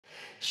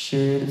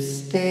Should have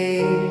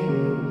stayed.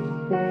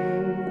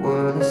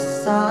 Were the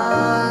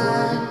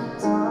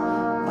signs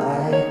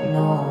I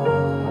ignored?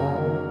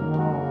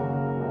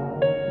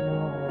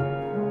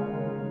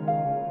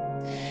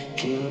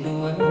 Can the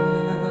world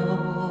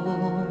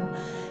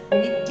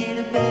make it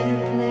a better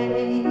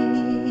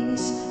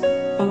place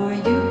for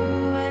you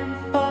and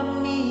for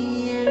me,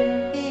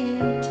 and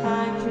in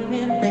time for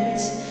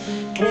embrace?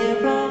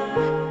 There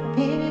are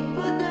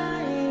people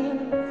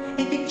dying.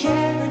 If you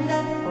care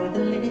enough for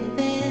the living,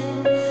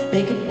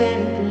 make a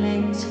better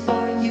place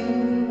for you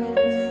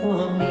and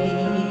for me.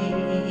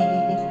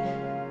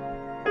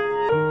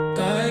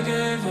 I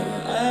gave her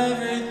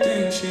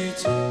everything, she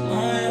took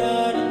my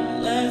heart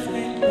and left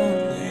me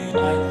lonely.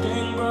 I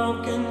think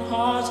broken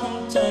hearts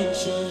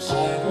contagious. I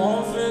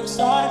won't fix,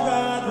 I'd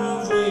rather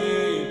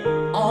weep.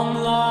 I'm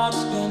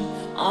lost and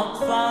I'm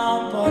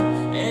found, but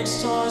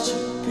it's torture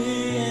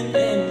being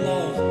in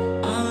love.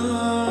 I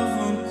love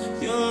when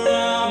you're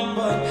around,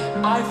 but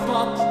I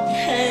fucking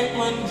hate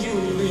when you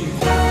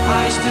leave.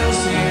 I still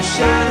see your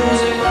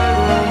shadows in my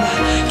room.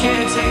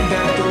 Can't take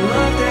back the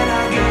love that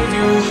I gave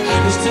you.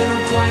 It's to the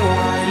point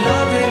where I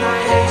love and I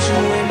hate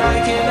you, and I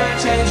cannot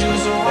change you,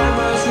 so I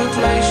must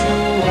replace you.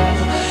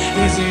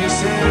 Easier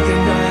said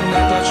than done.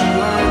 I thought you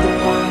were the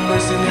one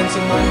listening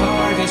to my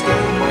heart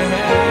instead of my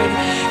head.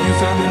 You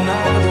found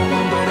another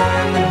one, but I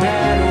am the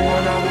better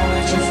one. I won't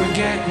let you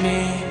forget me.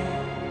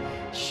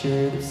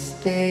 Should have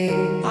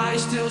stayed. I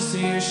still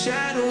see your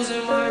shadows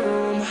in my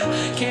room.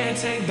 Can't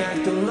take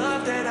back the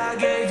love that I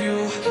gave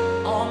you.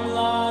 I'm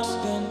lost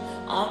and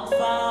I'm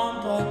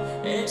found, but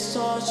it's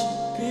torture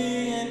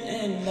being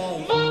in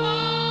love.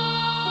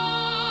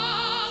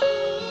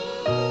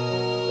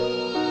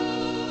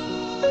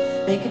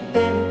 Make a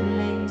better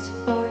place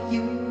for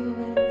you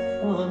and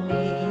for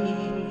me.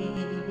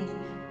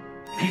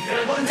 He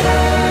said one day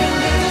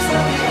this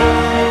will be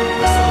right,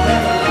 so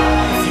live a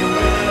life you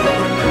will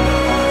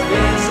remember.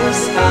 There's a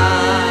starman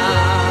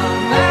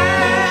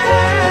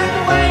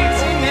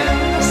waiting in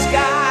the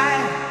sky.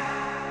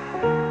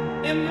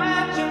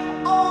 Imagine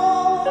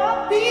all the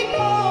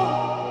people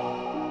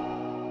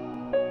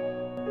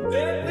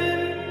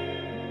living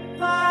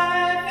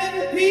life in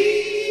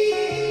peace.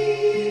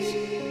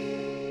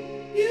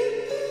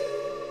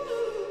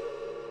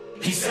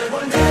 He said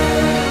one day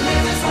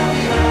this will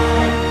be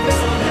right,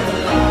 so live a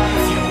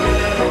life you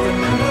will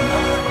remember.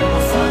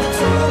 My father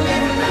told me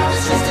when I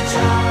was just a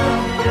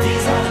child,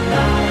 these are the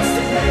nights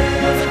that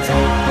never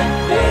die.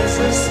 There's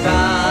a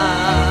starman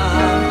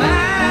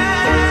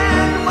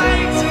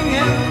waiting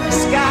in the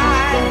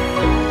sky.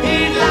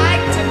 He'd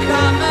like to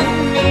come and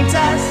meet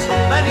us,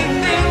 but he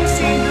thinks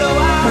he'd blow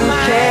our minds.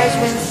 Who cares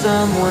when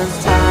someone's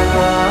time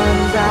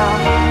runs out?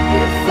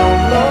 If the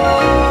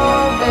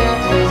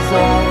moment is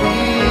all we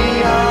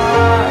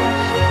are,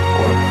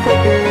 or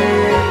quicker,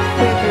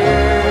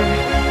 quicker.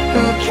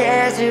 Who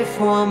cares if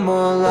one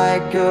more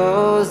light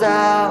goes out?